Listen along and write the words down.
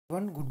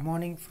One good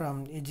morning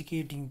from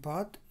Educating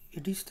Path.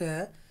 It is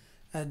the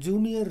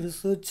Junior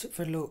Research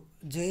Fellow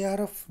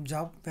JRF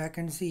job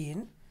vacancy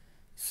in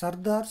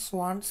Sardar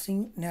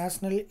Singh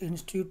National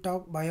Institute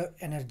of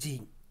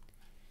Bioenergy.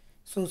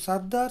 So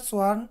Sardar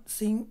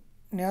Singh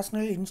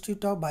National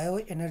Institute of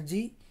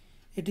Bioenergy,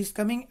 it is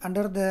coming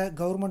under the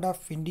Government of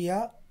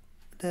India,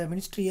 the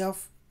Ministry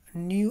of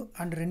New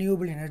and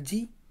Renewable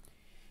Energy.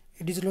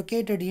 It is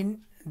located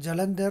in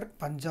Jalandhar,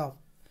 Punjab.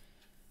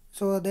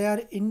 So they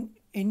are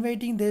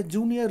inviting the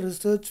junior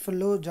research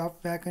fellow job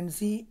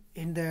vacancy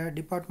in the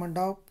Department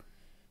of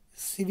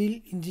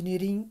Civil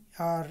Engineering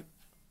or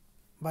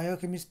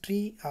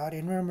Biochemistry or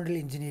Environmental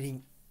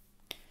Engineering.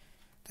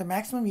 The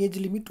maximum age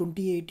limit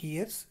 28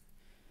 years.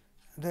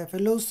 The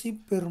fellowship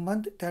per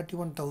month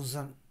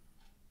 31,000.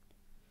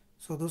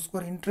 So those who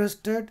are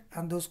interested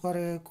and those who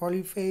are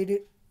qualified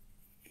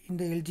in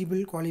the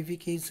eligible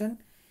qualification,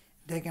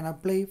 they can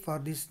apply for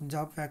this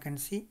job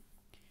vacancy.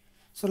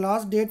 So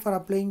last date for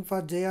applying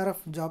for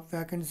JRF job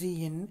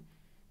vacancy in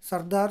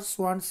Sardar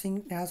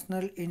Singh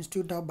National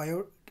Institute of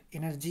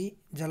Bioenergy,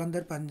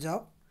 Jalandhar,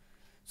 Punjab.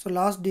 So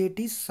last date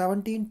is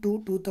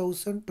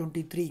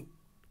 17/2/2023.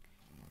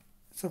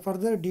 So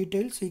further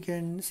details you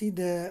can see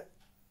the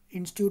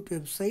institute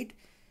website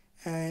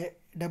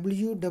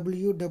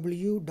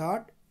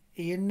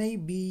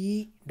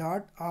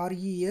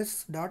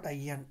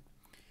www.nibe.res.in.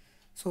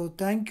 So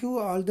thank you,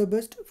 all the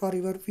best for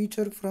your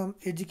future from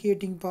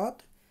Educating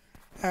Path.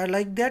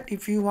 Like that,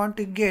 if you want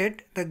to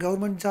get the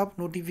government job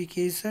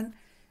notification,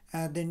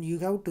 then you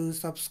have to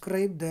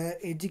subscribe the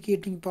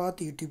Educating Path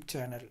YouTube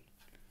channel,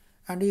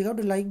 and you have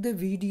to like the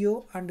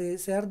video and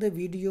share the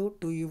video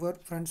to your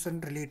friends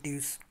and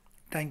relatives.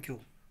 Thank you.